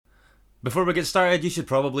Before we get started, you should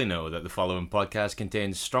probably know that the following podcast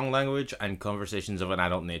contains strong language and conversations of an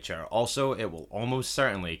adult nature. Also, it will almost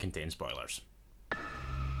certainly contain spoilers.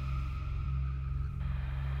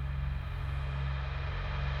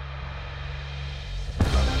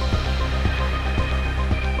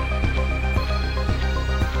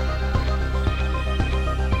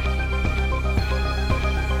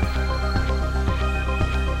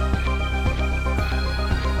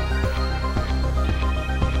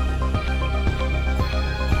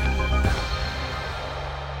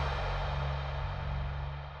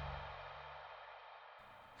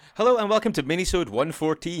 Hello and welcome to Minisode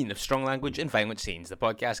 114 of Strong Language and Violent Scenes, the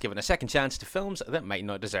podcast giving a second chance to films that might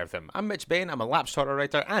not deserve them. I'm Mitch Bain, I'm a lapsed horror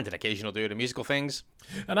writer and an occasional dude of musical things.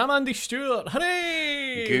 And I'm Andy Stewart.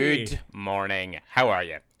 Hooray! Good morning. How are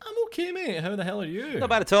you? I'm okay, mate. How the hell are you? Not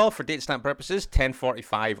bad at all. For date stamp purposes,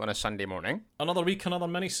 10:45 on a Sunday morning. Another week, another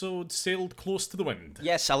minisode sailed close to the wind.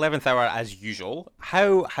 Yes, 11th hour as usual.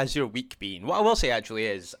 How has your week been? What I will say actually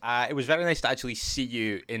is, it was very nice to actually see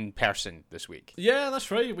you in person this week. Yeah, that's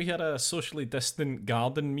right. We had a socially distant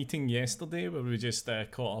garden meeting yesterday where we just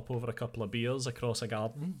caught up over a couple of beers across a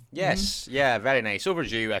garden. Yes, yeah, very nice.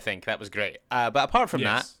 Overdue, I think. That was great. But apart from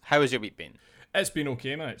that, how has your week been? It's been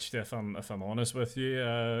okay, Mitch, if I'm honest with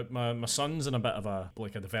you. My son's in a bit of a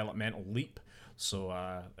developmental leap. So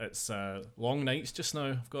it's long nights just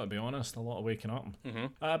now, I've got to be honest, a lot of waking up.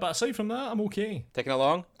 But aside from that, I'm okay. Taking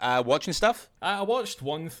along? Watching stuff? I watched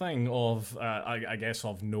one thing of, I guess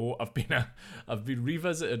of note. I've been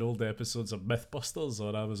revisiting old episodes of Mythbusters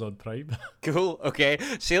on Amazon Prime. Cool, okay.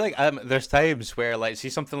 See, there's times where, see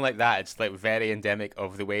something like that, it's, very endemic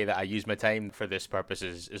of the way that I use my time for this purpose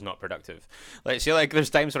is not productive. There's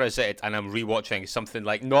times where I sit and I'm rewatching something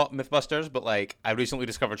not Mythbusters, but, I recently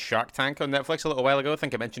discovered Shark Tank on Netflix a little while ago. I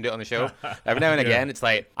think I mentioned it on the show. Every now and again, it's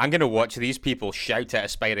I'm going to watch these people shout at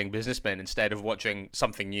aspiring businessmen instead of watching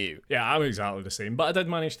something new. Yeah, I'm exactly the same, but I did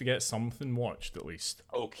manage to get something watched at least.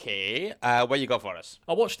 Okay, what you got for us?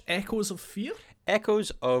 I watched Echoes of Fear.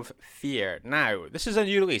 Echoes of Fear. Now, this is a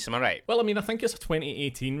new release, am I right? Well, I think it's a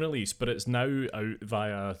 2018 release, but it's now out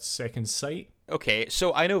via Second Sight. Okay,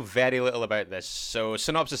 so I know very little about this, so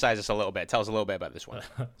synopsisize us a little bit. Tell us a little bit about this one.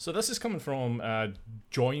 So this is coming from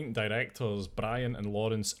joint directors Brian and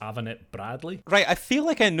Lawrence Avenett Bradley. Right, I feel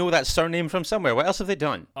like I know that surname from somewhere. What else have they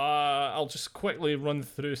done? I'll just quickly run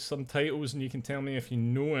through some titles and you can tell me if you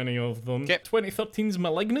know any of them. Okay. 2013's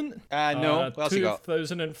Malignant. No. What else you got?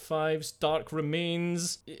 2005's Dark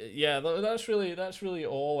Remains. Yeah, that's really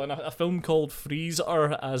all. And a film called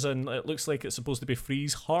Freezer, as in it looks like it's supposed to be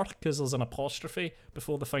Freeze Her because there's an apostrophe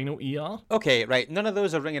before the final ER. Okay, right. None of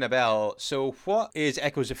those are ringing a bell. So what is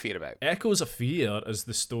Echoes of Fear about? Echoes of Fear is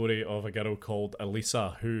the story of a girl called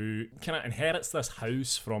Elisa who kind of inherits this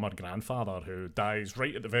house from her grandfather who dies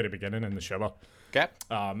right at the very beginning in the shower. Okay.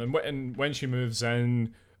 And when she moves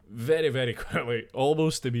in, very, very quickly,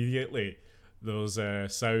 almost immediately, those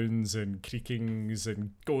sounds and creakings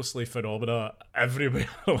and ghostly phenomena everywhere,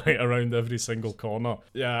 around every single corner.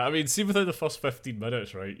 Yeah, see, within the first 15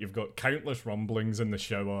 minutes, right, you've got countless rumblings in the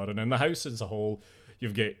shower, and in the house as a whole,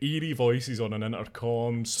 you've got eerie voices on an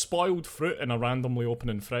intercom, spoiled fruit in a randomly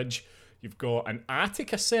opening fridge. You've got an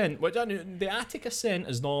attic ascent, which the attic ascent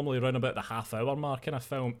is normally around about the half-hour mark in a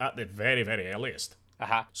film at the very, very earliest.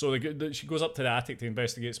 So she goes up to the attic to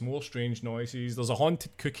investigate some more strange noises. There's a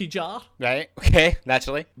haunted cookie jar. Right, okay,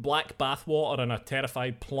 naturally. Black bathwater and a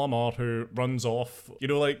terrified plumber who runs off.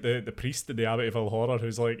 The priest in the Amityville Horror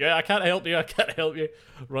who's yeah, I can't help you.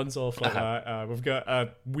 Runs off like that. We've got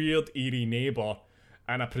a weird, eerie neighbour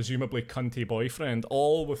and a presumably cunty boyfriend,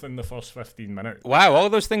 all within the first 15 minutes. Wow, all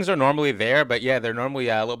those things are normally there, but yeah, they're normally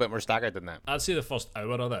a little bit more staggered than that. I'd say the first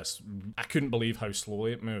hour of this, I couldn't believe how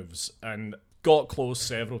slowly it moves, and got close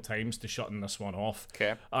several times to shutting this one off.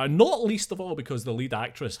 Okay. Not least of all because the lead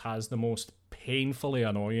actress has the most painfully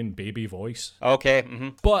annoying baby voice.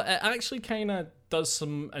 Okay. But it actually kind of does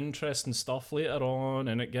some interesting stuff later on,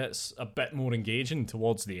 and it gets a bit more engaging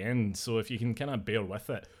towards the end. So if you can kind of bear with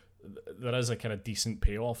it, there is a kind of decent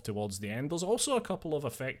payoff towards the end. There's also a couple of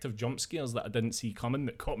effective jump scares that I didn't see coming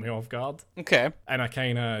that caught me off guard. Okay. In a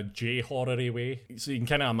kind of J-horror-y way. So you can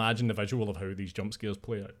kind of imagine the visual of how these jump scares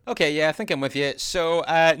play out. Okay, yeah, I think I'm with you. So,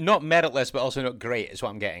 not meritless, but also not great is what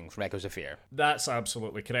I'm getting from Echoes of Fear. That's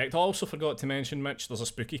absolutely correct. I also forgot to mention, Mitch, there's a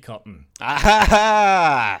spooky curtain.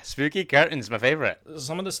 Ah, spooky curtains, my favourite.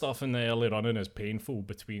 Some of the stuff in the early running is painful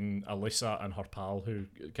between Alyssa and her pal who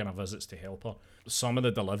kind of visits to help her. Some of the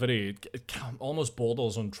delivery very, it almost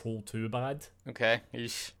borders on Troll 2 bad. Okay.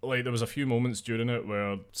 Eesh. Like, there was a few moments during it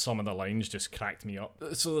where some of the lines just cracked me up.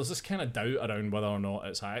 So there's this kind of doubt around whether or not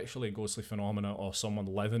it's actually a ghostly phenomena or someone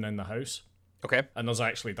living in the house. Okay. And there's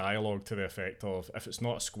actually dialogue to the effect of, if it's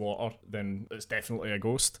not a squatter, then it's definitely a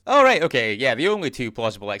ghost. All right. Okay. Yeah. The only two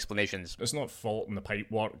plausible explanations. It's not fault in the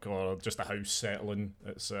pipe work or just a house settling.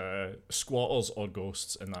 It's squatters or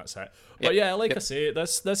ghosts, and that's it. But yeah, like I say,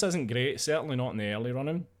 this isn't great. Certainly not in the early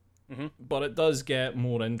running. Mm-hmm. But it does get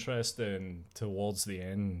more interesting towards the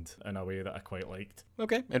end in a way that I quite liked.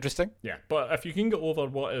 Okay. Interesting. Yeah, but if you can get over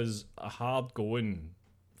what is a hard-going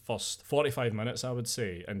first 45 minutes, I would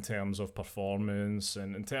say, in terms of performance,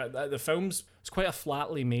 and the film's, it's quite a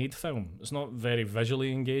flatly made film. It's not very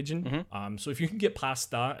visually engaging. Mm-hmm. So if you can get past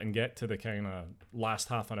that and get to the kind of last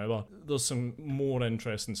half an hour, there's some more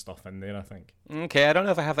interesting stuff in there, I think. Okay, I don't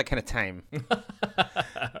know if I have that kind of time.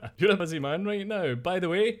 You're a busy man right now. By the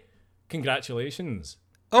way, congratulations.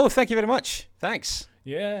 Oh, thank you very much. Thanks.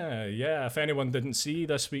 Yeah. If anyone didn't see,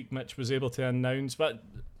 this week Mitch was able to announce, but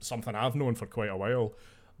something I've known for quite a while,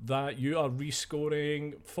 that you are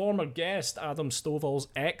rescoring former guest Adam Stovall's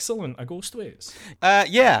excellent A Ghost Waits.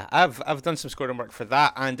 Yeah, I've done some scoring work for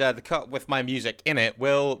that, and the cut with my music in it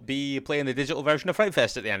will be playing the digital version of Fright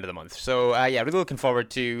Fest at the end of the month. So yeah, really looking forward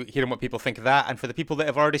to hearing what people think of that, and for the people that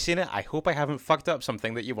have already seen it, I hope I haven't fucked up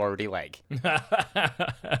something that you already like.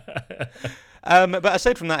 But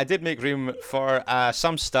aside from that, I did make room for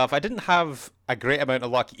some stuff. I didn't have a great amount of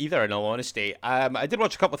luck either, in all honesty. I did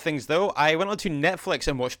watch a couple of things, though. I went onto Netflix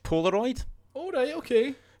and watched Polaroid. All right,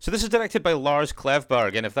 okay. So this is directed by Lars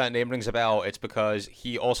Klevberg, and if that name rings a bell, it's because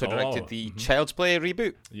he also directed the Child's Play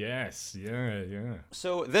reboot. Yes, yeah.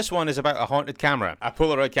 So this one is about a haunted camera, a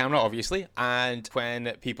Polaroid camera, obviously, and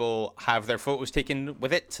when people have their photos taken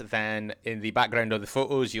with it, then in the background of the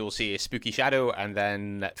photos, you'll see a spooky shadow, and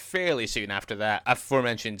then fairly soon after that,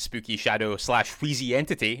 aforementioned spooky shadow / wheezy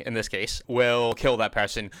entity, in this case, will kill that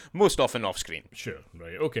person, most often off-screen. Sure,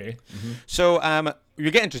 right, okay. Mm-hmm. So, you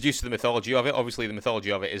get introduced to the mythology of it. Obviously, the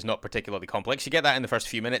mythology of it is not particularly complex. You get that in the first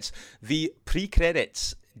few minutes. The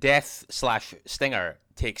pre-credits death / stinger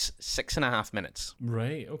takes 6.5 minutes.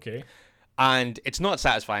 Right, okay. And it's not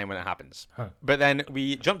satisfying when it happens. Huh. But then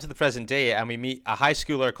we jump to the present day and we meet a high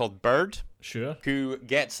schooler called Bird. Sure. Who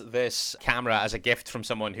gets this camera as a gift from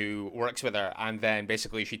someone who works with her, and then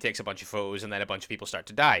basically she takes a bunch of photos and then a bunch of people start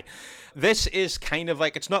to die. This is kind of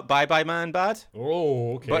like, it's not Bye Bye Man bad.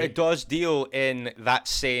 Oh, okay. But it does deal in that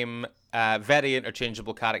same very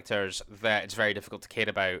interchangeable characters that it's very difficult to care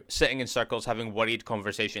about, sitting in circles, having worried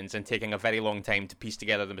conversations, and taking a very long time to piece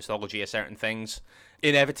together the mythology of certain things.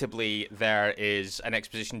 Inevitably, there is an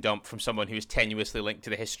exposition dump from someone who is tenuously linked to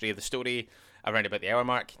the history of the story around about the hour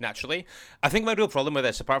mark, naturally. I think my real problem with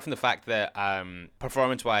this, apart from the fact that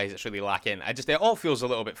performance-wise it's really lacking, it all feels a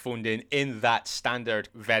little bit phoned in that standard,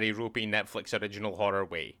 very ropey Netflix original horror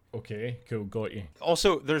way. Okay, cool, got you.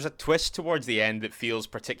 Also, there's a twist towards the end that feels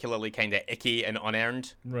particularly kind of icky and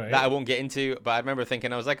unearned. Right. That I won't get into, but I remember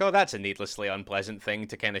thinking, I was like, oh, that's a needlessly unpleasant thing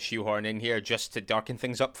to kind of shoehorn in here just to darken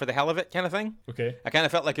things up for the hell of it kind of thing. Okay. I kind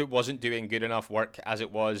of felt like it wasn't doing good enough work as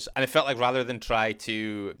it was, and it felt like rather than try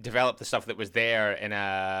to develop the stuff that was there in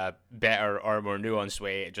a better or more nuanced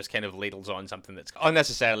way, it just kind of ladles on something that's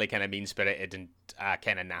unnecessarily kind of mean-spirited and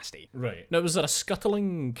kind of nasty. Right. Now, was there a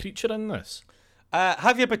scuttling creature in this?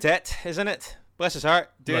 Javier Botet is in it. Bless his heart,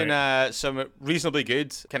 doing some reasonably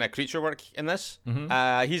good kind of creature work in this.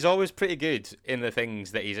 Mm-hmm. He's always pretty good in the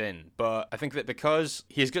things that he's in, but I think that because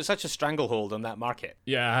he's got such a stranglehold on that market.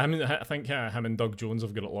 Yeah, I think him and Doug Jones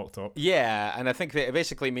have got it locked up. Yeah, and I think that it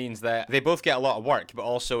basically means that they both get a lot of work, but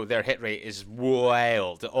also their hit rate is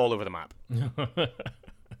wild all over the map.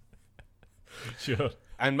 Sure.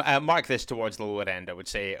 And mark this towards the lower end, I would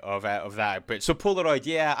say, of that. But so Polaroid,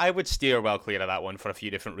 yeah, I would steer well clear of that one for a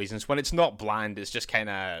few different reasons. When it's not bland, it's just kind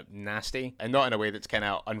of nasty, and not in a way that's kind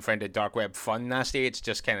of unfriended dark web fun nasty. It's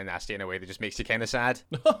just kind of nasty in a way that just makes you kind of sad.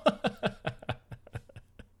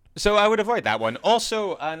 So I would avoid that one.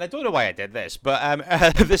 Also, and I don't know why I did this, but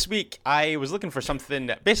this week I was looking for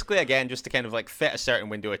something, basically again, just to kind of like fit a certain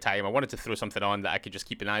window of time. I wanted to throw something on that I could just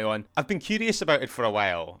keep an eye on. I've been curious about it for a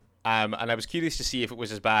while. And I was curious to see if it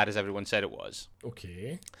was as bad as everyone said it was.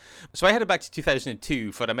 Okay. So I headed back to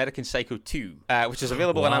 2002 for American Psycho 2, which is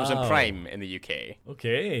available on Amazon Prime in the UK.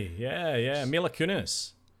 Okay, yeah. Mila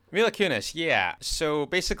Kunis. Mila Kunis, yeah. So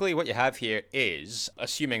basically what you have here is,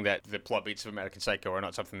 assuming that the plot beats of American Psycho are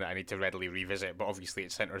not something that I need to readily revisit, but obviously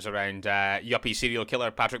it centers around yuppie serial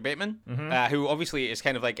killer Patrick Bateman, who obviously is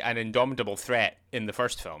kind of like an indomitable threat in the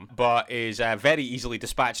first film, but is very easily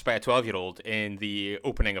dispatched by a 12-year-old in the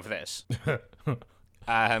opening of this.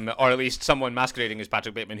 Or at least someone masquerading as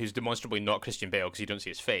Patrick Bateman who's demonstrably not Christian Bale because you don't see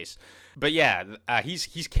his face. But yeah,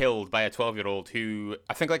 he's killed by a 12-year-old who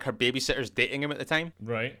I think like her babysitter's dating him at the time.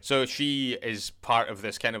 Right. So she is part of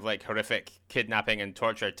this kind of like horrific kidnapping and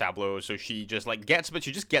torture tableau. So she just like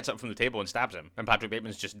she just gets up from the table and stabs him, and Patrick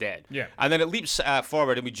Bateman's just dead. Yeah. And then it leaps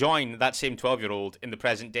forward, and we join that same 12-year-old in the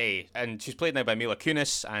present day, and she's played now by Mila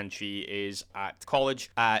Kunis, and she is at college.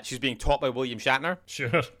 She's being taught by William Shatner.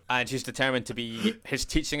 Sure. And she's determined to be his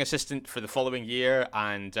teaching assistant for the following year,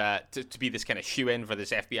 and to be this kind of shoe-in for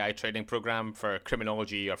this FBI training program for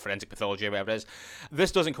criminology or forensic pathology or whatever it is.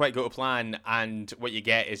 This doesn't quite go to plan, and what you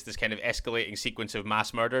get is this kind of escalating sequence of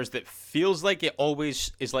mass murders that feels like it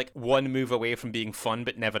always is like one move away from being fun,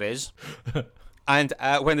 but never is. And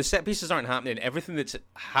when the set pieces aren't happening, everything that's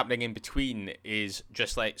happening in between is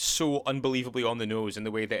just like so unbelievably on the nose in the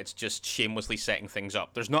way that it's just shamelessly setting things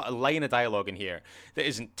up. There's not a line of dialogue in here that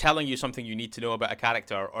isn't telling you something you need to know about a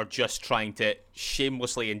character or just trying to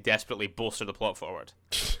shamelessly and desperately bolster the plot forward.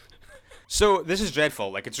 So this is dreadful.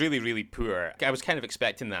 Like, it's really, really poor. I was kind of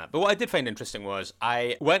expecting that. But what I did find interesting was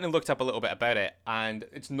I went and looked up a little bit about it, and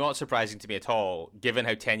it's not surprising to me at all, given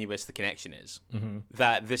how tenuous the connection is,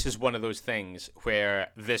 that this is one of those things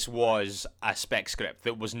where this was a spec script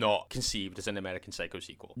that was not conceived as an American Psycho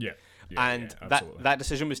sequel. Yeah. And that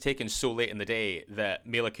decision was taken so late in the day that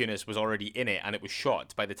Mila Kunis was already in it, and it was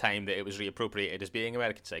shot by the time that it was reappropriated as being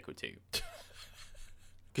American Psycho 2.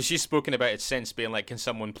 Because she's spoken about it since, being like, "Can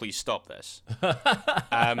someone please stop this?"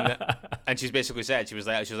 And she's basically said she was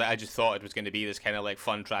like, "I just thought it was going to be this kind of like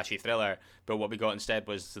fun, trashy thriller, but what we got instead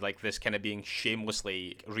was like this kind of being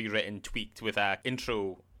shamelessly rewritten, tweaked with a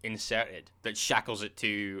intro inserted that shackles it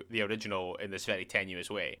to the original in this very tenuous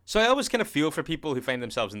way." So I always kind of feel for people who find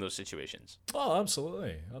themselves in those situations. Oh,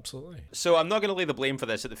 absolutely. So I'm not going to lay the blame for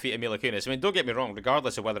this at the feet of Mila Kunis. I mean, don't get me wrong,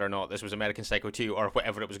 regardless of whether or not this was American Psycho 2 or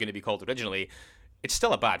whatever it was going to be called originally, it's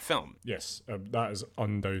still a bad film. Yes, that is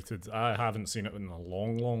undoubted. I haven't seen it in a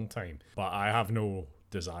long, long time, but I have no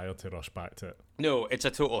desire to rush back to it. No, it's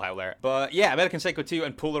a total howler. But yeah, American Psycho 2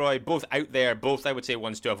 and Polaroid, both out there, both I would say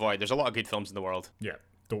ones to avoid. There's a lot of good films in the world. Yeah.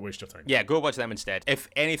 Don't waste your time. Yeah, go watch them instead. If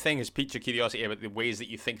anything has piqued your curiosity about the ways that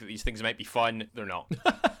you think that these things might be fun, they're not.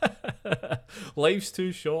 Life's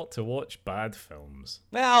too short to watch bad films.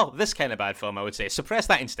 Well, this kind of bad film, I would say. Suppress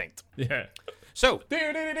that instinct. Yeah. So,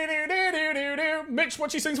 Mitch,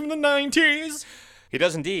 what she sings from the 90s. He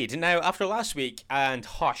does indeed. Now, after last week and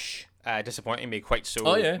Hush disappointing me quite so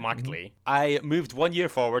markedly, I moved 1 year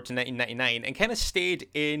forward to 1999 and kind of stayed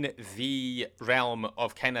in the realm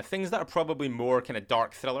of kind of things that are probably more kind of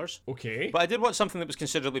dark thrillers. Okay. But I did watch something that was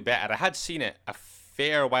considerably better. I had seen it a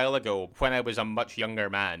fair while ago when I was a much younger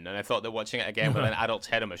man, and I thought that watching it again with an adult's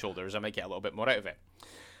head on my shoulders, I might get a little bit more out of it.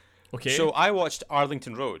 Okay. So I watched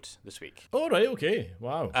Arlington Road this week. Oh, right, okay.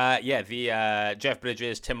 Wow. Yeah, the Jeff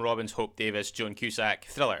Bridges, Tim Robbins, Hope Davis, Joan Cusack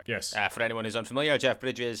thriller. Yes. For anyone who's unfamiliar, Jeff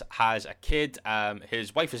Bridges has a kid.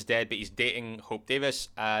 His wife is dead, but he's dating Hope Davis,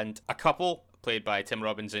 and a couple, played by Tim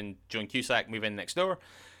Robbins and Joan Cusack, move in next door.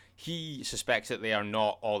 He suspects that they are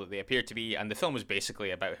not all that they appear to be, and the film is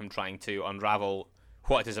basically about him trying to unravel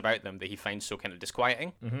what it is about them that he finds so kind of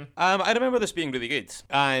disquieting. I remember this being really good,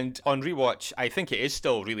 and on rewatch, I think it is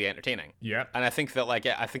still really entertaining. Yeah. And I think that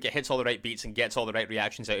I think it hits all the right beats and gets all the right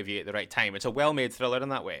reactions out of you at the right time. It's a well-made thriller in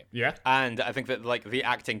that way. Yeah. And I think that like the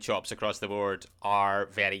acting chops across the board are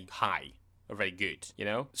very high, or very good. You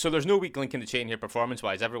know, so there's no weak link in the chain here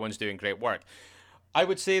performance-wise. Everyone's doing great work. I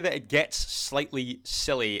would say that it gets slightly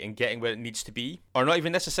silly in getting where it needs to be. Or not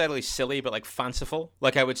even necessarily silly, but like fanciful.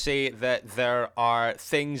 Like I would say that there are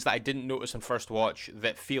things that I didn't notice on first watch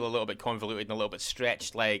that feel a little bit convoluted and a little bit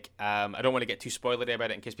stretched. Like, I don't want to get too spoilery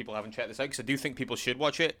about it in case people haven't checked this out, because I do think people should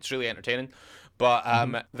watch it. It's really entertaining. But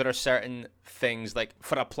there are certain things, like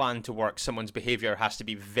for a plan to work, someone's behavior has to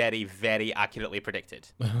be very, very accurately predicted.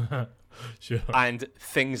 Sure. And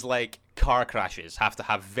things like car crashes have to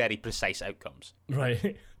have very precise outcomes.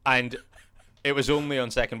 Right. And it was only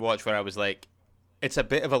on second watch where I was like, it's a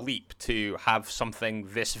bit of a leap to have something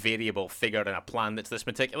this variable figured in a plan that's this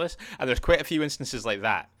meticulous. And there's quite a few instances like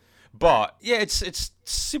that. But yeah, it's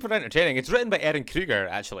super entertaining. It's written by Erin Kruger,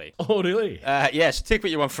 actually. Oh, really? Yes, take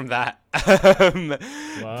what you want from that.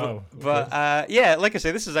 Wow. But yeah, like I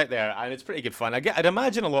say, this is out there, and it's pretty good fun. I'd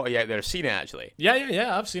imagine a lot of you out there have seen it, actually.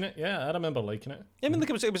 Yeah, I've seen it. Yeah, I remember liking it. I mean, look,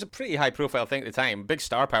 it was a pretty high-profile thing at the time, big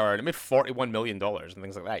star power, and it made $41 million and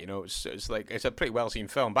things like that. You know, it's a pretty well-seen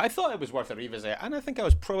film. But I thought it was worth a revisit, and I think I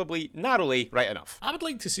was probably narrowly right enough. I would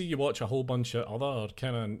like to see you watch a whole bunch of other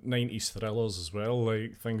kind of 90s thrillers as well,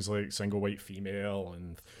 like things like Single White Female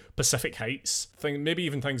and Pacific Heights. Maybe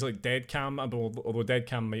even things like Dead Cam, although Dead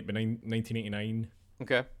Cam might be 1989.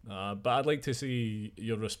 Okay. But I'd like to see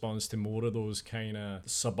your response to more of those kind of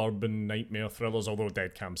suburban nightmare thrillers, although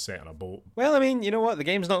Dead Cam's set on a boat. Well, I mean, you know what? The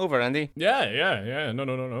game's not over, Andy. Yeah.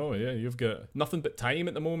 No. Yeah, you've got nothing but time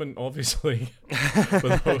at the moment, obviously.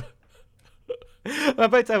 I'm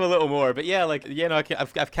about to have a little more, but yeah, like, you know,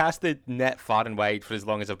 I've cast the net far and wide for as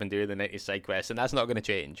long as I've been doing the 90s side quests, and that's not going to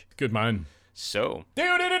change. Good man. So,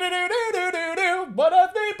 what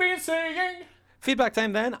have they been saying? feedback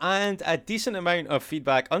time then, and a decent amount of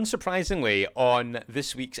feedback, unsurprisingly, on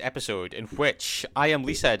this week's episode, in which I Am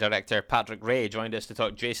Lisa director Patrick Ray joined us to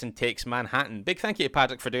talk Jason Takes Manhattan. Big thank you to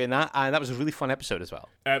Patrick for doing that, and that was a really fun episode as well.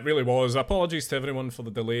 It really was. Apologies to everyone for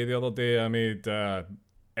the delay the other day. I made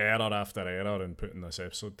error after error in putting this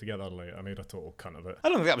episode together. Like, I made a total cunt of it. I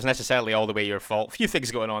don't think that was necessarily all the way your fault. A few things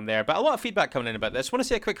going on there, but a lot of feedback coming in about this. Want to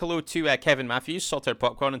say a quick hello to Kevin Matthews, Salted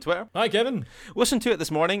Popcorn on Twitter. Hi, Kevin. Listened to it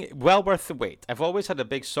this morning. Well worth the wait. I've always had a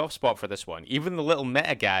big soft spot for this one. Even the little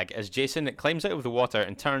meta gag as Jason climbs out of the water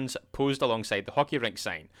and turns posed alongside the hockey rink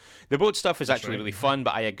sign. The boat stuff is actually really fun,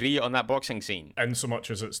 but I agree on that boxing scene. In so much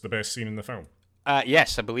as it's the best scene in the film.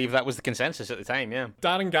 Yes, I believe that was the consensus at the time, yeah.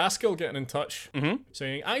 Darren Gaskell getting in touch,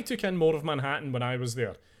 saying, I took in more of Manhattan when I was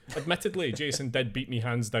there. Admittedly, Jason did beat me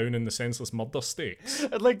hands down in the senseless murder stakes.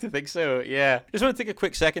 I'd like to think so, yeah. Just want to take a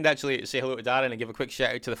quick second, actually, to say hello to Darren and give a quick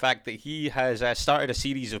shout out to the fact that he has started a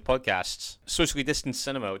series of podcasts, Socially Distanced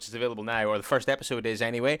Cinema, which is available now, or the first episode is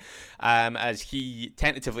anyway, as he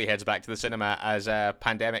tentatively heads back to the cinema as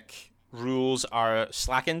pandemic rules are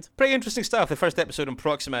slackened. Pretty interesting stuff. The first episode on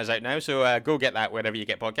Proxima is out now, so go get that wherever you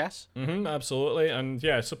get podcasts. Absolutely. And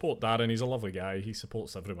yeah, support Darren. He's a lovely guy. He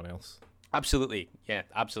supports everyone else. Absolutely. Yeah,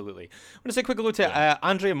 absolutely. I want to say a quick hello to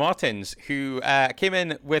Andrea Martins, who came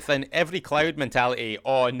in with an every cloud mentality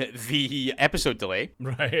on the episode delay.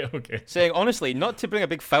 Right, okay. Saying, honestly, not to bring a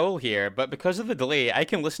big foul here, but because of the delay, I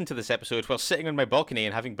can listen to this episode while sitting on my balcony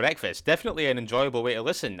and having breakfast. Definitely an enjoyable way to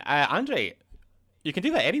listen. Andre, you can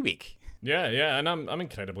do that any week. Yeah, and I'm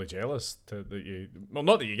incredibly jealous that you, well,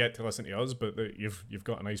 not that you get to listen to us, but that you've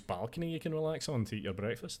got a nice balcony you can relax on to eat your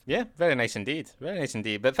breakfast. Yeah, very nice indeed.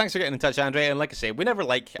 But thanks for getting in touch, Andre. And like I say, we never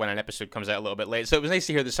like when an episode comes out a little bit late, so it was nice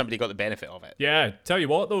to hear that somebody got the benefit of it. Yeah, tell you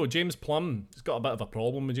what though, James Plum has got a bit of a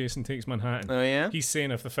problem with Jason Takes Manhattan. Oh yeah? He's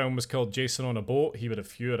saying if the film was called Jason on a Boat, he would have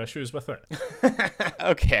fewer issues with it.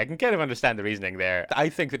 Okay, I can kind of understand the reasoning there. I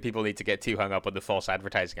think that people need to get too hung up on the false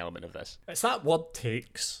advertising element of this. It's that word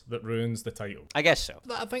takes that ruins the title. I guess so.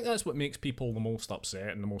 I think that's what makes people the most upset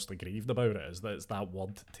and the most aggrieved about it, is that it's that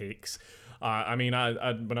word takes. I mean,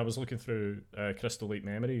 I when I was looking through Crystal Lake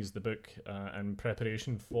Memories, the book, in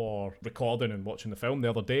preparation for recording and watching the film the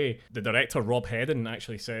other day, the director Rob Hedden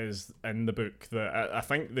actually says in the book that I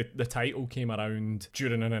think the title came around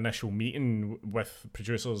during an initial meeting with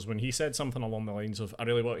producers when he said something along the lines of, I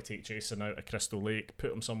really want to take Jason out of Crystal Lake,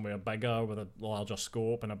 put him somewhere bigger with a larger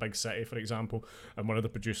scope in a big city, for example, and one of the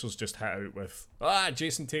producers just hit out with,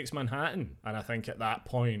 Jason Takes Manhattan. And I think at that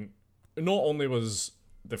point, not only was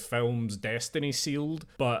the film's destiny sealed,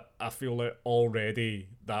 but I feel like already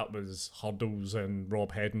that was hurdles in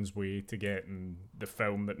Rob Hedden's way to getting the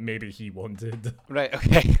film that maybe he wanted. Right,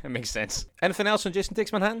 okay, that makes sense. Anything else on Jason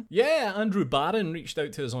Takes Manhattan? Yeah, Andrew Barron reached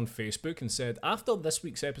out to us on Facebook and said, after this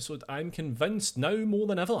week's episode, I'm convinced now more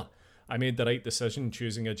than ever I made the right decision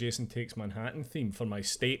choosing a Jason Takes Manhattan theme for my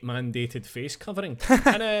state-mandated face covering.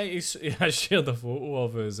 And he has shared a photo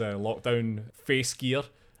of his lockdown face gear.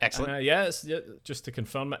 Excellent. Just to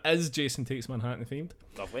confirm, it is Jason Takes Manhattan themed.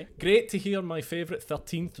 Lovely. Great to hear my favourite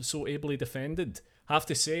 13th so ably defended. Have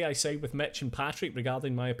to say, I side with Mitch and Patrick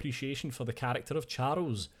regarding my appreciation for the character of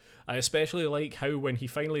Charles. I especially like how when he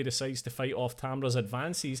finally decides to fight off Tamra's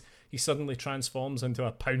advances, he suddenly transforms into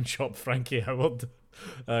a pound shop Frankie Howard.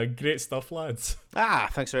 Great stuff, lads.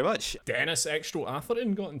 Thanks very much. Dennis Extra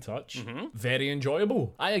Atherton got in touch. Very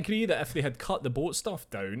enjoyable. I agree that if they had cut the boat stuff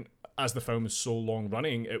down, as the film is so long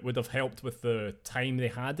running, it would have helped with the time they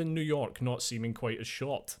had in New York not seeming quite as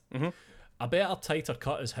short. A better, tighter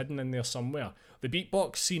cut is hidden in there somewhere. The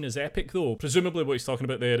beatbox scene is epic though. Presumably what he's talking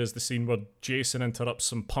about there is the scene where Jason interrupts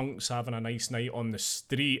some punks having a nice night on the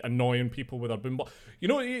street, annoying people with their boombox. You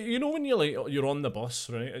know when you're on the bus,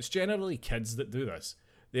 right? It's generally kids that do this.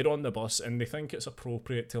 They're on the bus and they think it's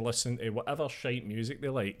appropriate to listen to whatever shite music they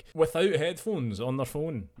like without headphones on their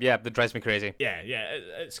phone. Yeah, that drives me crazy. Yeah,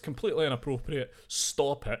 it's completely inappropriate.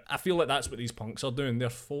 Stop it. I feel like that's what these punks are doing. They're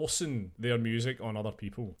forcing their music on other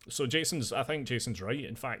people. So I think Jason's right.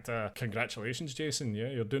 In fact, congratulations, Jason.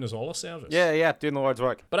 Yeah, you're doing us all a service. Yeah, doing the Lord's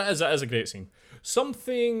work. But it is a great scene.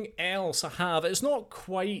 Something else I have, it's not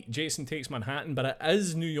quite Jason Takes Manhattan, but it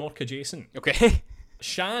is New York adjacent. Okay.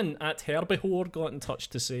 Shan at Herbihore got in touch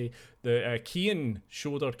to say that Kian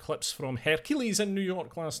showed her clips from Hercules in New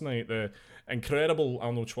York last night, the incredible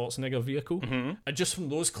Arnold Schwarzenegger vehicle. And just from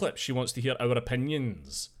those clips, she wants to hear our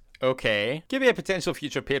opinions. Okay. Give me a potential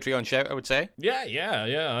future Patreon shout, I would say.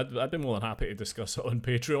 Yeah. I'd be more than happy to discuss it on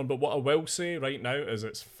Patreon, but what I will say right now is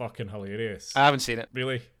it's fucking hilarious. I haven't seen it.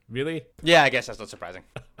 Really? Yeah, I guess that's not surprising.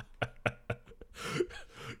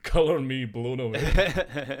 Colour me blown away.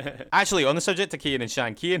 Actually, on the subject of Kian and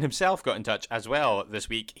Shan, Kian himself got in touch as well this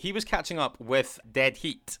week. He was catching up with Dead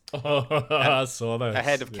Heat. I saw this.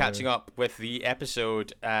 Ahead of catching up with the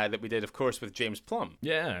episode that we did, of course, with James Plum.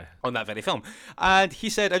 Yeah. On that very film. And he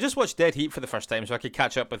said, I just watched Dead Heat for the first time so I could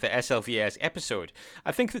catch up with the SLVS episode.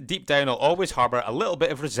 I think that deep down I'll always harbour a little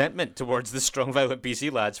bit of resentment towards the strong, violent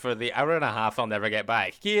BC lads for the hour and a half I'll never get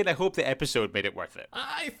back. Kian, I hope the episode made it worth it.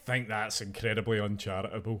 I think that's incredibly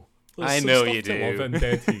uncharitable. I know you do. Love in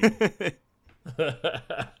Dead Heat. Now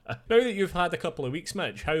that you've had a couple of weeks,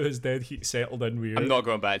 Mitch, how has Dead Heat settled in with you? I'm not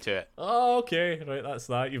going back to it. Oh, okay, right, that's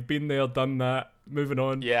that. You've been there, done that. Moving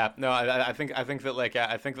on. Yeah, no, I think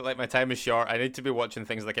that my time is short. I need to be watching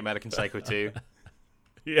things like American Psycho 2.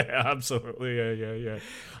 Yeah, absolutely. Yeah.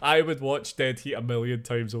 I would watch Dead Heat 1,000,000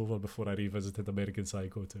 times over before I revisited American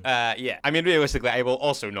Psycho 2. Yeah. I mean, realistically, I will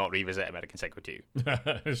also not revisit American Psycho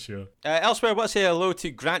 2. Sure. Elsewhere, let's say hello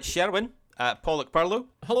to Grant Sherwin. Pollock Perlow.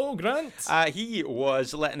 Hello, Grant. He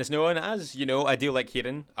was letting us know, and as you know, we do like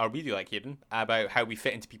hearing about how we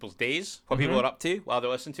fit into people's days, what people are up to while they're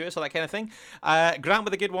listening to us, all that kind of thing. Grant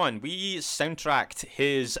with a good one. We soundtracked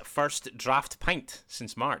his first draft pint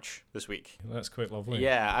since March this week. That's quite lovely.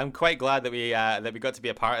 Yeah, I'm quite glad that we got to be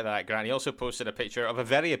a part of that, Grant. He also posted a picture of a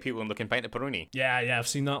very appealing looking pint of Peroni. Yeah, I've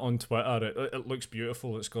seen that on Twitter. It looks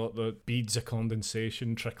beautiful. It's got the beads of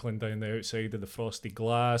condensation trickling down the outside of the frosty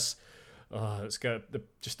glass. It's got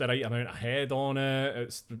just the right amount of head on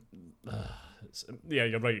it. Yeah,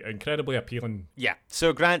 you're right. Incredibly appealing. Yeah.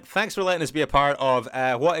 So, Grant, thanks for letting us be a part of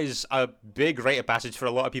what is a big rite of passage for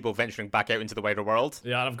a lot of people venturing back out into the wider world.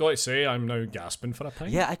 Yeah, I've got to say, I'm now gasping for a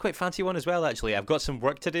pint. Yeah, I quite fancy one as well, actually. I've got some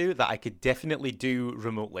work to do that I could definitely do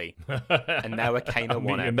remotely. And now I kind of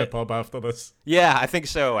want it. In the pub after this. Yeah, I think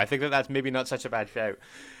so. I think that's maybe not such a bad shout.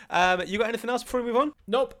 You got anything else before we move on?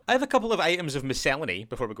 Nope. I have a couple of items of miscellany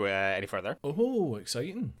before we go any further. Oh,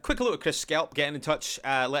 exciting. Quick look at Chris Scalp getting in touch,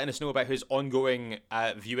 letting us know about his ongoing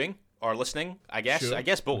viewing or listening, I guess. Sure. I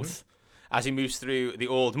guess both. As he moves through the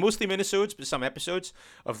old, mostly minisodes, but some episodes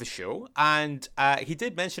of the show. And he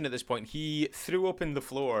did mention at this point, he threw open the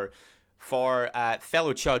floor for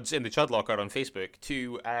fellow chuds in the Chud Locker on Facebook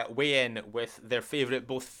to weigh in with their favourite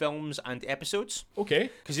both films and episodes.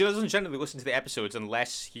 Okay. Because he doesn't generally listen to the episodes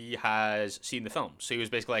unless he has seen the film. So he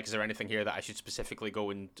was basically like, is there anything here that I should specifically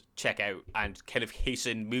go and check out and kind of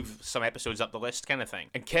move some episodes up the list kind of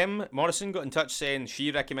thing. And Kim Morrison got in touch saying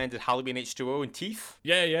she recommended Halloween H2O and Teeth.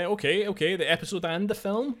 Yeah, okay. The episode and the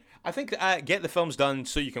film? I think get the films done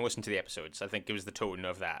so you can listen to the episodes. I think it was the tone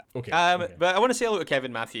of that. Okay. But I want to say hello to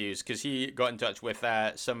Kevin Matthews because he got in touch with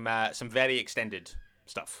some very extended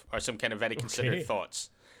stuff or some kind of very considered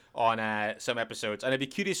thoughts on some episodes. And I'd be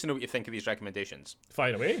curious to know what you think of these recommendations.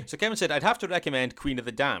 Fire away. So Kevin said, I'd have to recommend Queen of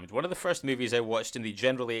the Damned, one of the first movies I watched in the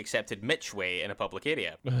generally accepted Mitch way in a public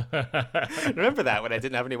area. Remember that when I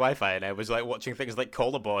didn't have any Wi-Fi and I was like watching things like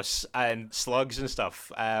Call the Boss and Slugs and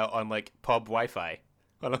stuff on like pub Wi-Fi.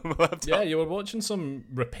 Yeah, you were watching some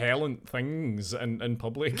repellent things in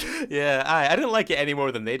public. Yeah, I didn't like it any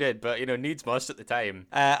more than they did, but, needs must at the time.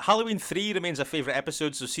 Halloween 3 remains a favourite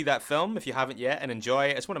episode, so see that film if you haven't yet and enjoy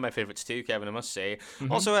it. It's one of my favourites too, Kevin, I must say.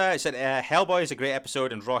 Also, I said Hellboy is a great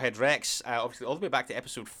episode and Rawhead Rex, obviously all the way back to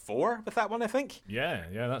episode 4 with that one, I think. Yeah,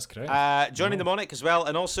 that's correct. Johnny Mnemonic as well,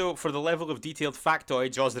 and also for the level of detailed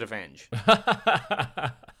factoid, Jaws the Revenge.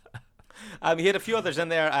 He had a few others in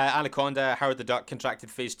there. Anaconda, Howard the Duck, Contracted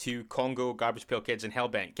Phase 2, Congo, Garbage Pail Kids, and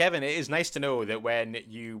Hellbent. Kevin, it is nice to know that when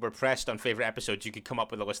you were pressed on favourite episodes, you could come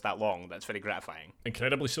up with a list that long. That's very gratifying.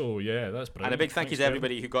 Incredibly so, yeah, that's brilliant. And a big thank you to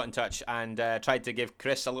everybody who got in touch and tried to give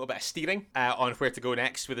Chris a little bit of steering on where to go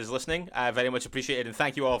next with his listening. Very much appreciated, and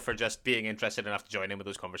thank you all for just being interested enough to join in with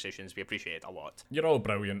those conversations. We appreciate it a lot. You're all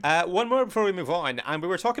brilliant. One more before we move on, and we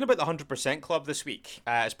were talking about the 100% Club this week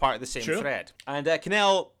as part of the same thread. And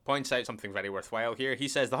Cannell points out something very worthwhile here. He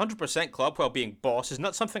says, the 100% Club, while being boss, is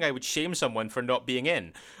not something I would shame someone for not being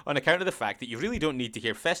in, on account of the fact that you really don't need to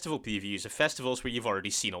hear festival previews of festivals where you've already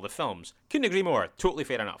seen all the films. Couldn't agree more. Totally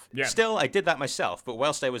fair enough. Yeah. Still, I did that myself, but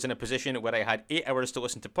whilst I was in a position where I had 8 hours to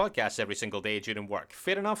listen to podcasts every single day during work.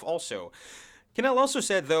 Fair enough also. Cannell also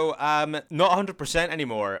said, though, not 100%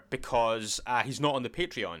 anymore because he's not on the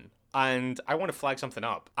Patreon. And I want to flag something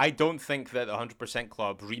up. I don't think that the 100%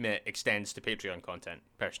 Club remit extends to Patreon content,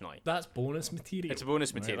 personally. That's bonus material. It's a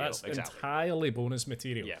bonus material, That's exactly. entirely bonus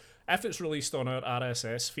material. Yeah. If it's released on our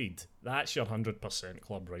RSS feed, that's your 100%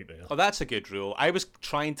 club right there. Oh, that's a good rule. I was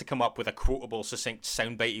trying to come up with a quotable, succinct,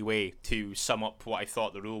 soundbitey way to sum up what I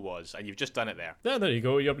thought the rule was, and you've just done it there. There you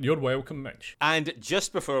go. You're welcome, Mitch. And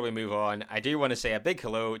just before we move on, I do want to say a big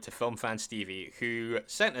hello to film fan Stevie, who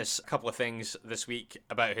sent us a couple of things this week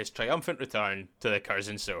about his triumphant return to the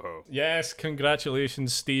Curzon Soho. Yes,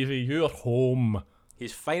 congratulations, Stevie. You're home.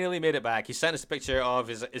 He's finally made it back. He sent us a picture of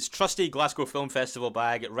his trusty Glasgow Film Festival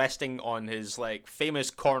bag resting on his famous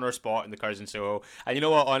corner spot in the Curzon Soho. And you know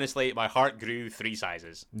what? Honestly, my heart grew 3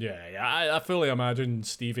 sizes. Yeah. I fully imagine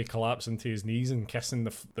Stevie collapsing to his knees and kissing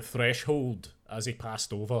the threshold as he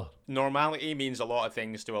passed over. Normality means a lot of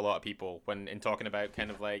things to a lot of people when in talking about kind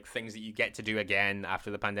of things that you get to do again after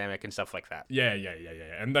the pandemic and stuff like that. Yeah.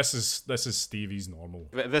 And this is Stevie's normal.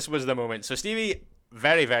 But this was the moment. So Stevie,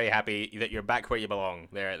 very, very happy that you're back where you belong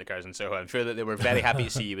there at the Curzon Soho. I'm sure that they were very happy to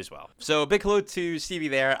see you as well. So big hello to Stevie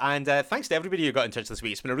there, and thanks to everybody who got in touch this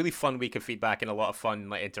week. It's been a really fun week of feedback and a lot of fun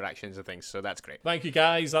interactions and things, so that's great. Thank you,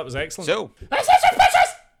 guys. That was excellent. So,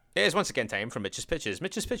 it is once again time for Mitch's Pitches.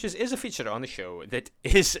 Mitch's Pitches is a feature on the show that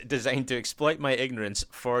is designed to exploit my ignorance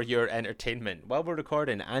for your entertainment. While we're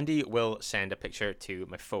recording, Andy will send a picture to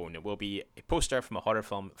my phone. It will be a poster from a horror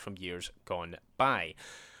film from years gone by.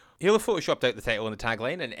 He'll have photoshopped out the title and the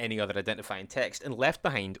tagline and any other identifying text and left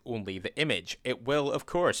behind only the image. It will, of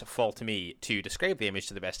course, fall to me to describe the image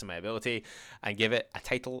to the best of my ability and give it a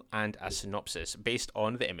title and a synopsis based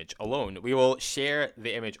on the image alone. We will share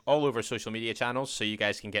the image all over social media channels so you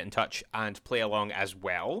guys can get in touch and play along as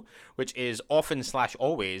well, which is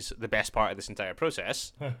often/always the best part of this entire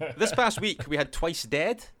process. This past week, we had Twice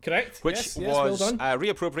Dead. Correct. Which was well done.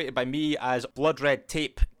 Reappropriated by me as Blood Red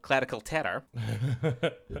Tape Clerical Terror.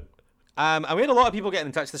 And we had a lot of people getting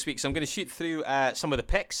in touch this week, so I'm going to shoot through some of the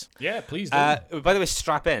picks. Yeah, please do. By the way,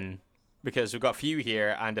 strap in, because we've got a few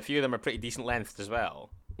here, and a few of them are pretty decent length as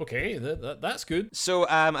well. Okay, that's good. So,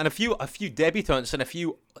 and a few debutantes and a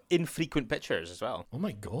few infrequent pictures as well. Oh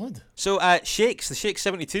my god. So, the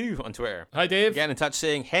Shakes72 on Twitter. Hi, Dave. Getting in touch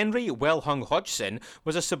saying, Henry Wellhung Hodgson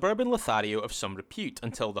was a suburban Lothario of some repute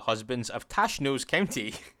until the husbands of Tashnose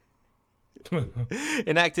County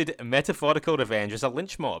enacted metaphorical revenge as a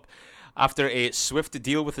lynch mob. After a swift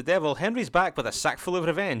deal with the devil, Henry's back with a sack full of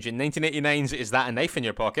revenge in 1989's Is That a Knife in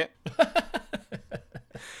Your Pocket?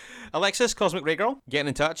 Alexis, Cosmic Ray Girl, getting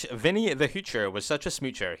in touch. Vinny the Hoocher was such a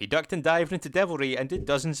smoocher. He ducked and dived into devilry and did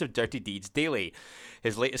dozens of dirty deeds daily.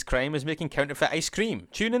 His latest crime is making counterfeit ice cream.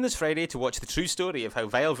 Tune in this Friday to watch the true story of how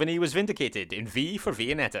vile Vinny was vindicated in V for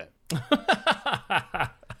Viennetta.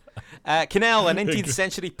 Cannell, a 19th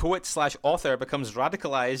century poet/author, becomes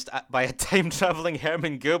radicalized by a time-traveling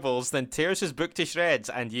Hermann Goebbels, then tears his book to shreds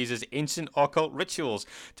and uses ancient occult rituals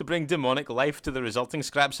to bring demonic life to the resulting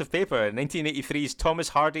scraps of paper. 1983's Thomas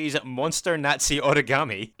Hardy's Monster Nazi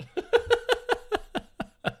Origami.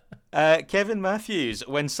 Kevin Matthews,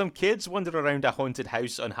 when some kids wander around a haunted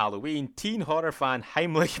house on Halloween, teen horror fan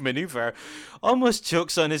Heimlich Maneuver almost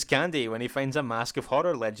chokes on his candy when he finds a mask of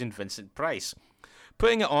horror legend Vincent Price.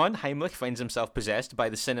 Putting it on, Heimlich finds himself possessed by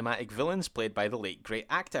the cinematic villains played by the late great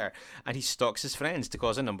actor, and he stalks his friends to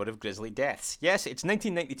cause a number of grisly deaths. Yes, it's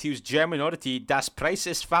 1992's German oddity Das Preis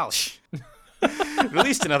ist falsch.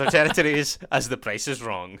 Released in other territories as The Price is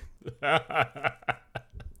Wrong. Guy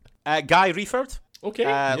Reeford.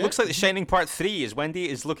 Okay. Looks like The Shining Part 3 as Wendy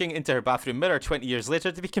is looking into her bathroom mirror 20 years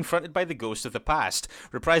later to be confronted by the ghost of the past.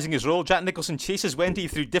 Reprising his role, Jack Nicholson chases Wendy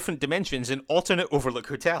through different dimensions in alternate Overlook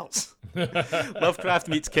hotels. Lovecraft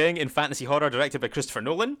Meets King in fantasy horror directed by Christopher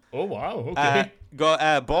Nolan. Oh, wow. Okay.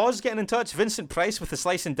 Got Boz getting in touch. Vincent Price with the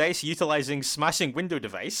slice and dice utilizing smashing window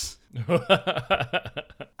device.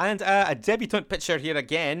 And a debutante picture here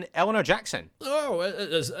again, Eleanor Jackson. Oh,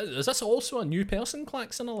 is this also a new person,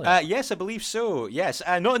 Klaxon Alert? Yes, I believe so. Yes,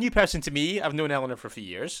 not a new person to me. I've known Eleanor for a few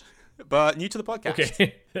years, but new to the podcast.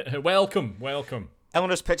 Okay, welcome.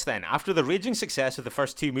 Eleanor's pitch then. After the raging success of the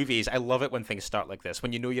first 2 movies, I love it when things start like this,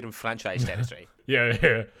 when you know you're in franchise territory.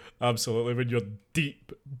 Yeah, absolutely. When you're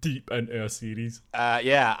deep into a series.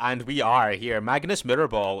 Yeah, and we are here. Magnus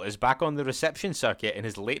Mirrorball is back on the reception circuit in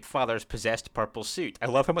his late father's possessed purple suit. I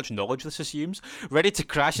love how much knowledge this assumes. Ready to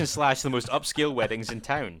crash and slash the most upscale weddings in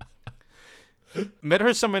town.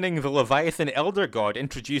 Mirror summoning the Leviathan Elder God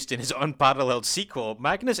introduced in his unparalleled sequel,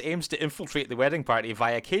 Magnus aims to infiltrate the wedding party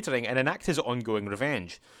via catering and enact his ongoing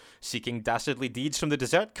revenge. Seeking dastardly deeds from the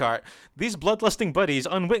dessert cart, these bloodlusting buddies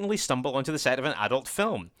unwittingly stumble onto the set of an adult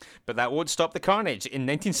film. But that won't stop the carnage in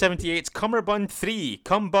 1978's Cummerbund 3,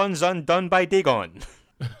 Cum Buns Undone by Dagon.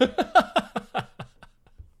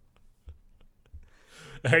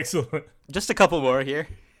 Excellent. Just a couple more here.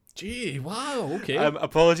 Gee, wow, okay.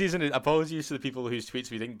 Apologies to the people whose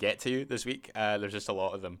tweets we didn't get to this week. There's just a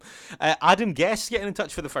lot of them. Adam Guest getting in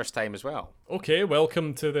touch for the first time as well. Okay,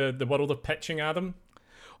 welcome to the world of pitching, Adam.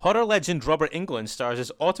 Horror legend Robert Englund stars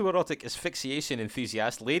as autoerotic asphyxiation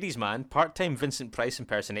enthusiast, ladies' man, part-time Vincent Price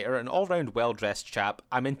impersonator, and all-round well-dressed chap,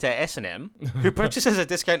 I'm into S&M, who purchases a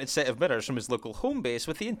discounted set of mirrors from his local home base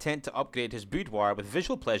with the intent to upgrade his boudoir with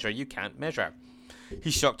visual pleasure you can't measure.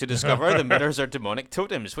 He's shocked to discover the mirrors are demonic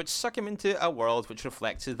totems, which suck him into a world which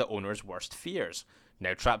reflects the owner's worst fears.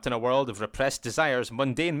 Now trapped in a world of repressed desires,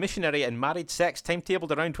 mundane missionary and married sex timetabled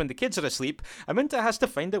around when the kids are asleep, Aminta has to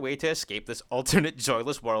find a way to escape this alternate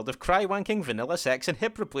joyless world of cry-wanking vanilla sex and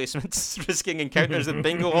hip replacements, risking encounters with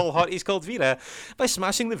bingo hall hotties called Vera by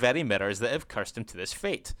smashing the very mirrors that have cursed him to this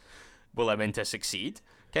fate. Will Aminta succeed?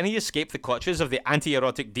 Can he escape the clutches of the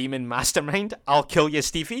anti-erotic demon mastermind, I'll kill ya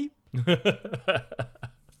Stevie?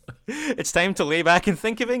 It's time to lay back and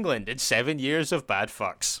think of England in 7 years of bad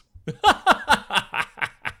fucks.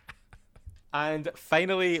 And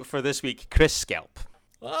finally, for this week, Chris Skelp.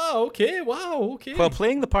 Oh, okay, wow, okay. While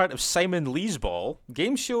playing the part of Simon Leesball,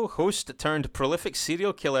 game show host turned prolific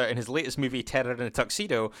serial killer in his latest movie Terror in a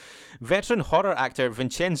Tuxedo, veteran horror actor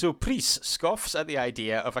Vincenzo Price scoffs at the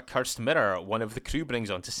idea of a cursed mirror one of the crew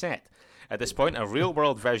brings onto set. At this point, a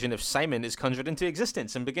real-world version of Simon is conjured into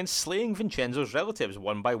existence and begins slaying Vincenzo's relatives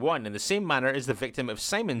one by one in the same manner as the victim of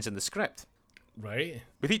Simon's in the script. Right.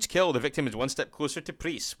 With each kill, the victim is one step closer to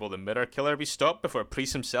Priest. Will the mirror killer be stopped before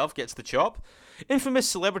Priest himself gets the chop? Infamous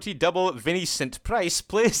celebrity double Vinnie St. Price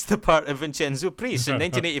plays the part of Vincenzo Priest in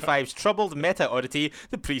 1985's troubled meta-oddity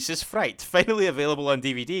The Priest's Fright, finally available on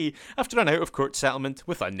DVD after an out-of-court settlement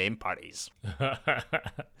with unnamed parties.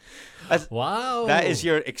 Wow. That is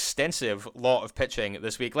your extensive lot of pitching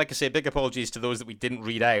this week. Like I say, big apologies to those that we didn't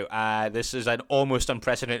read out. This is an almost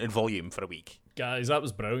unprecedented volume for a week. Guys, that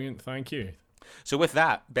was brilliant. Thank you. So with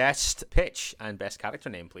that, best pitch and best character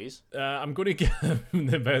name, please. I'm going to give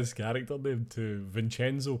the best character name to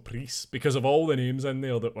Vincenzo Price because of all the names in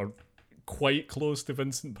there that were quite close to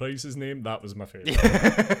Vincent Price's name. That was my favourite.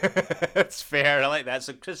 That's fair. I like that.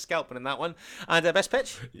 So Chris Skelpin in that one. And best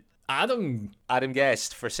pitch? Adam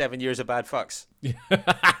Guest for 7 years of bad fucks.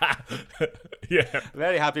 Yeah.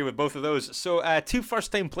 Very happy with both of those. So two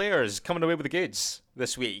first-time players coming away with the goods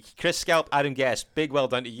this week. Chris Scalp, Adam Guest, big well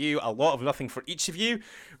done to you. A lot of nothing for each of you.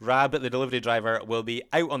 Rab, the delivery driver, will be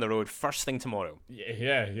out on the road first thing tomorrow.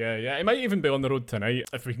 Yeah. He might even be on the road tonight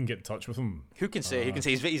if we can get in touch with him. Who can say? Who can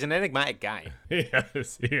say? He's an enigmatic guy. He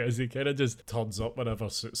is. He kind of just turns up whenever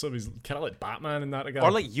suits him. He's kind of like Batman in that regard.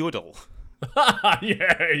 Or like Yodel.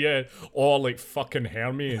 yeah. Or like fucking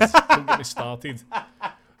Hermes. Don't get me started.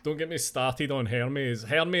 Don't get me started on Hermes.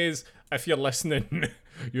 Hermes, if you're listening,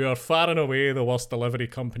 you are far and away the worst delivery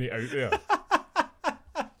company out there.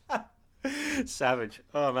 Savage.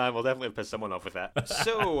 Oh man, we'll definitely piss someone off with that.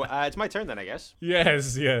 So, it's my turn then, I guess.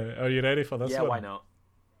 Yes, yeah. Are you ready for this one? Yeah, why not?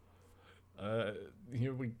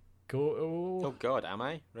 Here we go. Oh god, am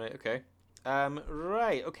I? Right, okay.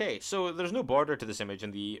 Right, okay. So there's no border to this image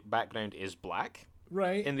and the background is black.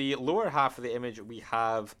 Right. In the lower half of the image, we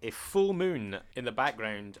have a full moon in the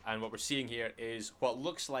background, and what we're seeing here is what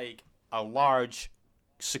looks like a large,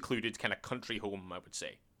 secluded kind of country home, I would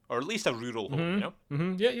say. Or at least a rural home, you know?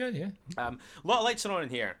 Mm-hmm. Yeah. A lot of lights are on in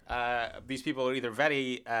here. These people are either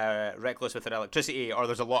very reckless with their electricity, or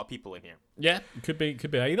there's a lot of people in here. Yeah, could be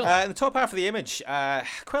either. In the top half of the image,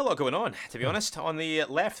 quite a lot going on, to be honest. On the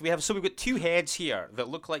left, we've got two heads here that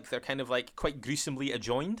look like they're kind of like quite gruesomely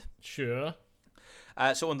adjoined. Sure.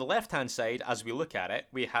 So on the left-hand side, as we look at it,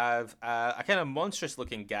 we have a kind of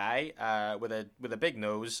monstrous-looking guy with a big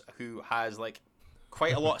nose who has like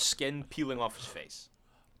quite a lot of skin peeling off his face.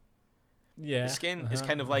 Yeah. The skin is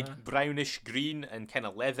kind of like brownish green and kind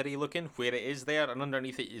of leathery looking where it is there, and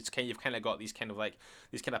underneath it, you've kind of got these kind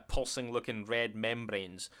of pulsing looking red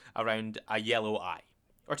membranes around a yellow eye.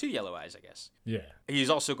 Or two yellow eyes, I guess. Yeah. He's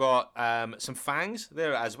also got some fangs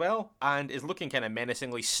there as well, and is looking kind of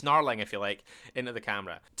menacingly, snarling, if you like, into the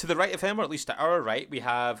camera. To the right of him, or at least to our right, we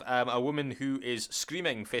have a woman who is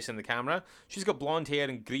screaming facing the camera. She's got blonde hair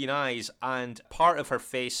and green eyes, and part of her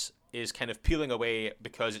face is kind of peeling away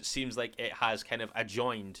because it seems like it has kind of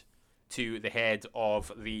adjoined to the head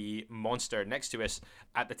of the monster next to us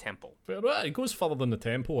at the temple. But well, it goes further than the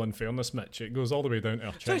temple, in fairness, Mitch. It goes all the way down to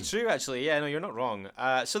her chin. Very true, actually. Yeah, no, you're not wrong.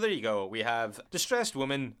 So there you go. We have distressed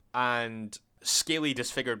woman and scaly,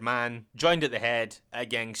 disfigured man joined at the head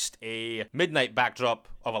against a midnight backdrop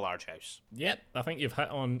of a large house. Yep, I think you've hit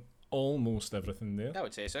on almost everything there. I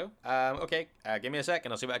would say so. Okay, give me a sec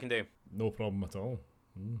and I'll see what I can do. No problem at all.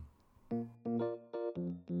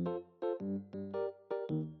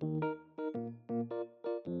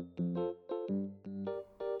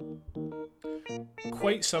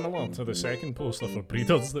 Quite similar to the second poster for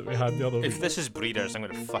Breeders that we had the other week. If this is Breeders, I'm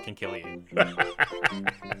going to fucking kill you.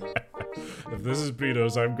 If this is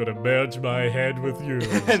Breeders, I'm going to merge my head with you.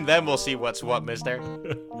 And then we'll see what's what, mister.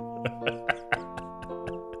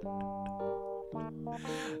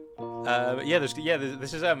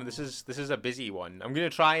 This is a busy one. I'm gonna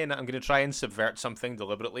try and subvert something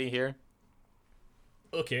deliberately here.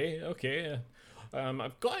 Okay.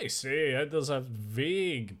 I've got to say, there's a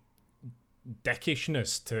vague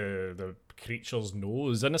dickishness to the creature's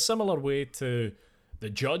nose in a similar way to the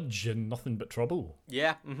Judge in Nothing But Trouble.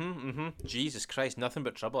 Yeah, Jesus Christ, Nothing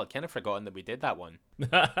But Trouble. I'd kind of forgotten that we did that one.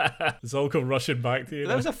 It's all come rushing back to you.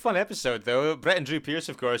 That was a fun episode, though. Brett and Drew Pearce,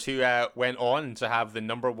 of course, who went on to have the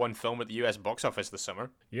 #1 film at the US box office this summer.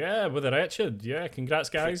 Yeah, with the Wretched. Yeah, congrats,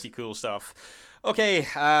 guys. Pretty cool stuff. Okay, okay,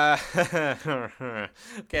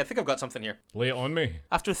 I think I've got something here. Lay it on me.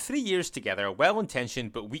 After 3 years together,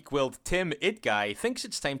 well-intentioned but weak-willed Tim Id Guy thinks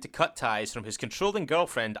it's time to cut ties from his controlling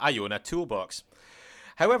girlfriend Iona Toolbox.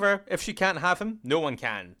 However, if she can't have him, no one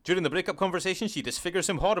can. During the breakup conversation, she disfigures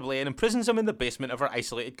him horribly and imprisons him in the basement of her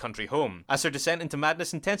isolated country home. As her descent into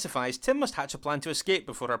madness intensifies, Tim must hatch a plan to escape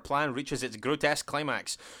before her plan reaches its grotesque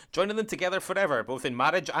climax, joining them together forever, both in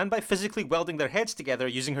marriage and by physically welding their heads together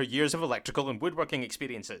using her years of electrical and woodworking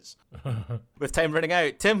experiences. With time running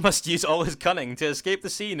out, Tim must use all his cunning to escape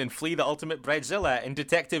the scene and flee the ultimate bridezilla in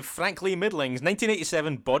Detective Frank Lee Middling's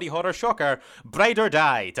 1987 body horror shocker, Bride or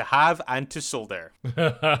Die, To Have and to Solder.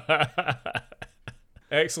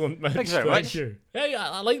 Excellent, Mitch. Thanks very much. Thank you. Yeah,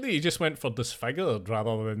 I like that you just went for disfigured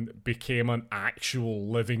rather than became an actual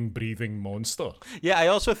living, breathing monster. Yeah, I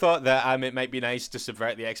also thought that it might be nice to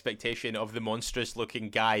subvert the expectation of the monstrous-looking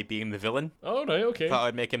guy being the villain. Oh, right, okay. Thought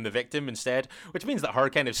I'd make him the victim instead, which means that her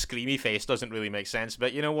kind of screamy face doesn't really make sense,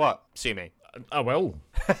 but you know what? Sue me. I will.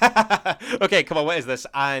 Okay, come on, what is this?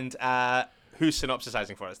 And, who's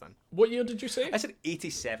synopsisizing for us then? What year did you say? I said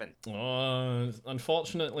 87.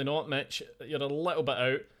 Unfortunately not, Mitch. You're a little bit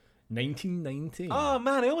out. 1990. Oh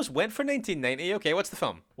man, I almost went for 1990. Okay, what's the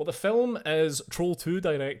film? Well, the film is Troll 2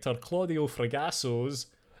 director Claudio Fragasso's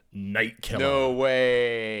Night Killer. No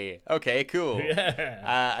way. Okay, cool.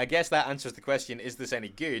 Yeah. I guess that answers the question, is this any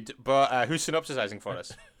good? But who's synopsisizing for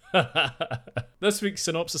us? This week's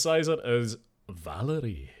synopsisizer is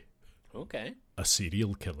Valerie. Okay. A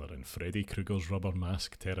serial killer in Freddy Krueger's rubber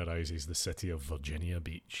mask terrorizes the city of Virginia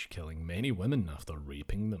Beach, killing many women after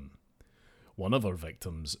raping them. One of her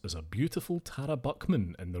victims is a beautiful Tara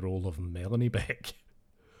Buckman in the role of Melanie Beck.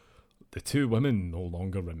 The two women no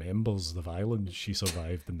longer remembers the violence she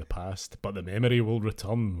survived in the past, but the memory will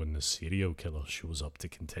return when the serial killer shows up to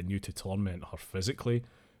continue to torment her physically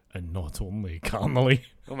and not only carnally.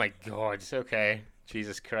 Oh my god, okay.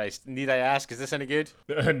 Jesus Christ. Need I ask, is this any good?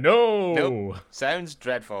 No! Nope. Sounds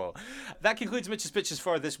dreadful. That concludes Mitch's Pitches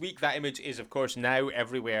for this week. That image is, of course, now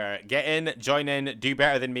everywhere. Get in, join in, do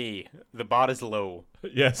better than me. The bar is low.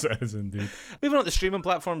 Yes, it is indeed. Moving on to streaming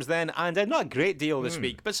platforms then, and not a great deal this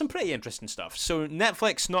week, but some pretty interesting stuff. So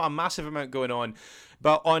Netflix, not a massive amount going on,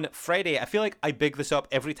 but on Friday, I feel like I big this up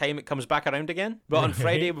every time it comes back around again, but on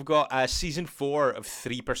Friday we've got season 4 of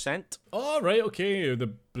 3%. Oh, right, okay, the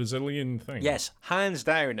Brazilian thing. Yes, hands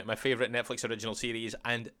down my favourite Netflix original series,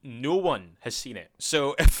 and no one has seen it.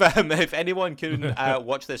 So if anyone can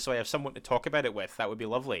watch this so I have someone to talk about it with, that would be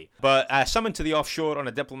lovely. But summoned to the offshore on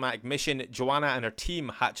a diplomatic mission, Joanna and her team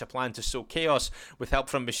hatch a plan to sow chaos with help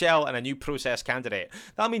from Michelle and a new process candidate.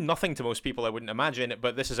 That'll mean nothing to most people, I wouldn't imagine,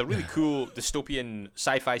 but this is a really cool dystopian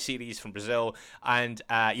sci-fi series from Brazil, and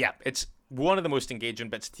it's one of the most engaging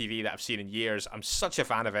bits of TV that I've seen in years. I'm such a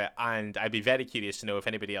fan of it, and I'd be very curious to know if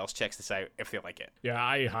anybody else checks this out, if they like it. Yeah,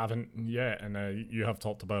 I haven't yet, and you have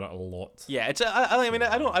talked about it a lot. Yeah, it's. I mean,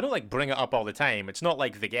 I don't like bring it up all the time. It's not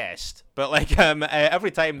like The Guest, but like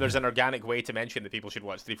every time there's an organic way to mention that people should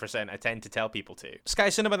watch 3%, I tend to tell people to. Sky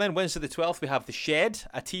Cinema then, Wednesday the 12th, we have The Shed.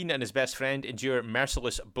 A teen and his best friend endure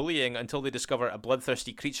merciless bullying until they discover a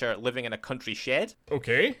bloodthirsty creature living in a country shed.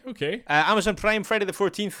 Okay. Amazon Prime, Friday the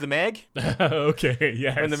 14th, The Meg. Okay,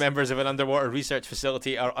 yes. When the members of an underwater research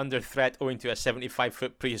facility are under threat owing to a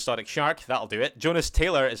 75-foot prehistoric shark, that'll do it. Jonas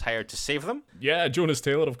Taylor is hired to save them. Yeah, Jonas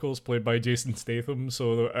Taylor, of course, played by Jason Statham.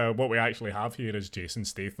 So what we actually have here is Jason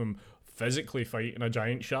Statham physically fighting a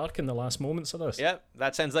giant shark in the last moments of this. Yep,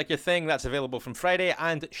 that sounds like your thing. That's available from Friday.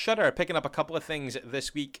 And Shudder picking up a couple of things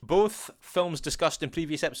this week. Both films discussed in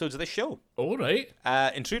previous episodes of this show. All right.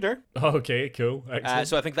 Intruder. Okay, cool. Excellent.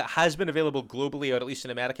 So I think that has been available globally, or at least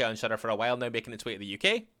in America, on Shudder for a while now, making its way to the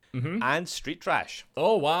UK. And Street Trash.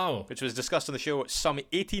 Oh, wow. Which was discussed on the show some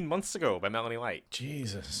 18 months ago by Melanie Light.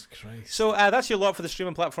 Jesus Christ. So that's your lot for the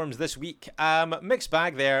streaming platforms this week. Mixed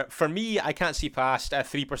bag there. For me, I can't see past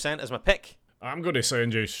 3% as my pick. I'm going to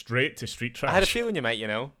send you straight to Street Trash. I had a feeling you might, you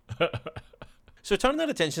know. So turning our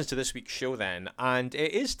attentions to this week's show then, and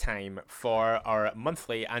it is time for our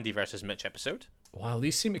monthly Andy versus Mitch episode. Wow,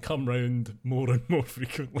 these seem to come round more and more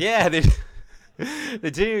frequently. Yeah, they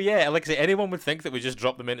do, yeah. Like I say, anyone would think that we just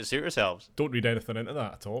drop them in to suit ourselves. Don't read anything into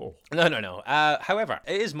that at all. No. However,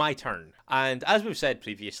 it is my turn. And as we've said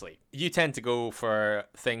previously, you tend to go for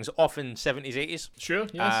things often 70s, 80s. Sure,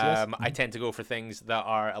 yes. I tend to go for things that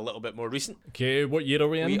are a little bit more recent. Okay, what year are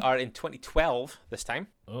we in? We are in 2012 this time.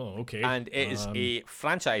 Oh, okay. And it is a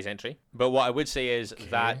franchise entry. But what I would say is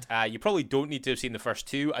that you probably don't need to have seen the first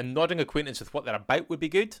two. A nodding acquaintance with what they're about would be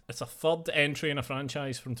good. It's a third entry in a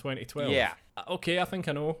franchise from 2012. Yeah. Okay, I think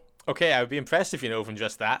I know. Okay, I would be impressed if you know from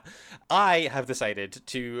just that. I have decided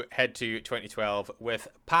to head to 2012 with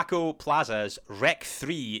Paco Plaza's Rec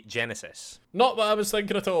 3 Genesis. Not what I was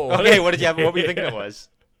thinking at all. Okay, what did you have? What were you thinking it was?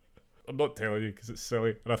 I'm not telling you because it's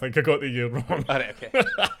silly, and I think I got the year wrong. All right, okay.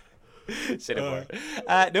 Say no more.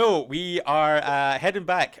 No, we are heading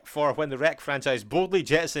back for when the Rec franchise boldly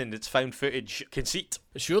jettisoned its found footage conceit.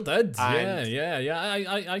 It sure did. And-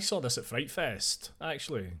 Yeah. I saw this at Fright Fest,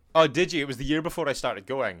 actually. Oh, did you? It was the year before I started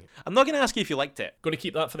going. I'm not going to ask you if you liked it. Going to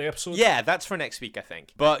keep that for the episode? Yeah, that's for next week, I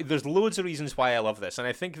think. But there's loads of reasons why I love this, and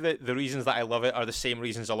I think that the reasons that I love it are the same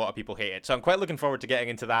reasons a lot of people hate it. So I'm quite looking forward to getting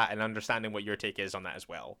into that and understanding what your take is on that as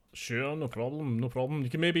well. Sure, no problem. You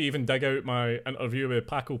can maybe even dig out my interview with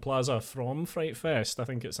Paco Plaza from Fright Fest. I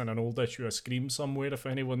think it's in an old issue of Scream somewhere if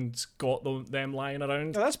anyone's got them lying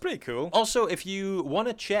around. Oh, that's pretty cool. Also, if you want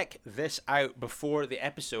to check this out before the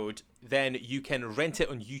episode, then you can rent it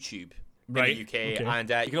on YouTube in the UK, okay. and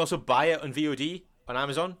you can also buy it on VOD on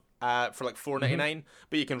Amazon for like $4.99,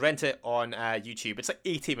 but you can rent it on YouTube. It's like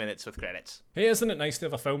 80 minutes with credits. Hey, isn't it nice to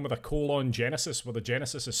have a film with a colon Genesis where the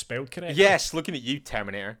Genesis is spelled correctly? Yes, looking at you,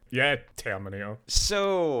 Terminator. Yeah, Terminator.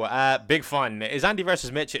 So, big fun. It is Andy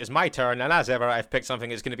versus Mitch. It is my turn, and as ever, I've picked something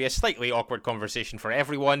that's going to be a slightly awkward conversation for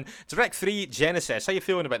everyone. It's Rec 3 Genesis. How you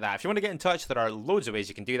feeling about that? If you want to get in touch, there are loads of ways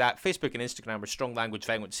you can do that. Facebook and Instagram are Strong Language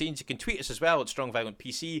Violent Scenes. You can tweet us as well at Strong Violent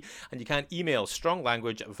PC, and you can email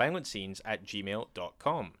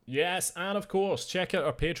stronglanguageviolentscenes@gmail.com. Yes, and of course, check out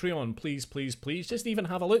our Patreon. Please. Just even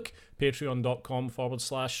have a look.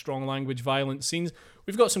 Patreon.com/Strong Language Violent Scenes.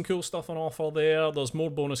 We've got some cool stuff on offer there. There's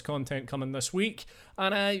more bonus content coming this week.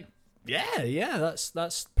 And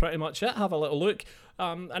that's pretty much it. Have a little look.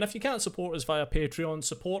 And if you can't support us via Patreon,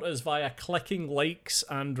 support us via clicking likes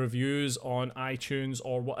and reviews on iTunes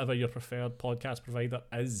or whatever your preferred podcast provider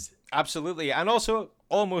is. Absolutely. And also,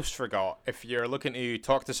 almost forgot, if you're looking to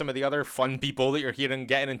talk to some of the other fun people that you're hearing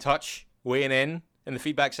getting in touch, weighing in the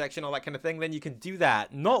feedback section, all that kind of thing, then you can do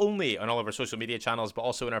that not only on all of our social media channels, but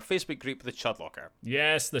also in our Facebook group, The Chud Locker.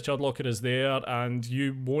 Yes, The Chud Locker is there, and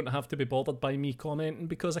you won't have to be bothered by me commenting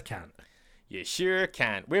because I can't. You sure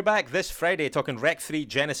can. We're back this Friday talking Rec 3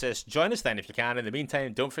 Genesis. Join us then if you can. In the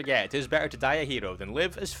meantime, don't forget, it is better to die a hero than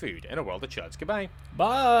live as food in a world of chuds. Goodbye.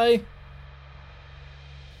 Bye!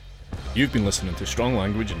 You've been listening to Strong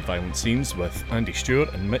Language and Violent Scenes with Andy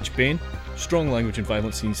Stewart and Mitch Bain. Strong Language and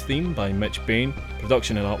Violent Scenes theme by Mitch Bain.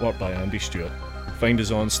 Production and artwork by Andy Stewart. Find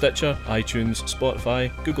us on Stitcher, iTunes,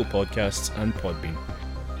 Spotify, Google Podcasts and Podbean.